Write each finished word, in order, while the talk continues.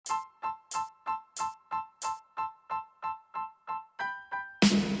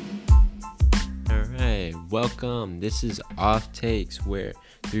welcome. This is Off Takes, where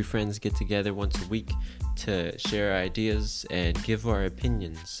three friends get together once a week to share ideas and give our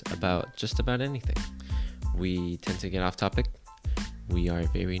opinions about just about anything. We tend to get off topic. We are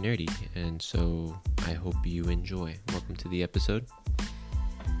very nerdy, and so I hope you enjoy. Welcome to the episode.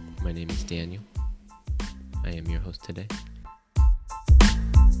 My name is Daniel. I am your host today.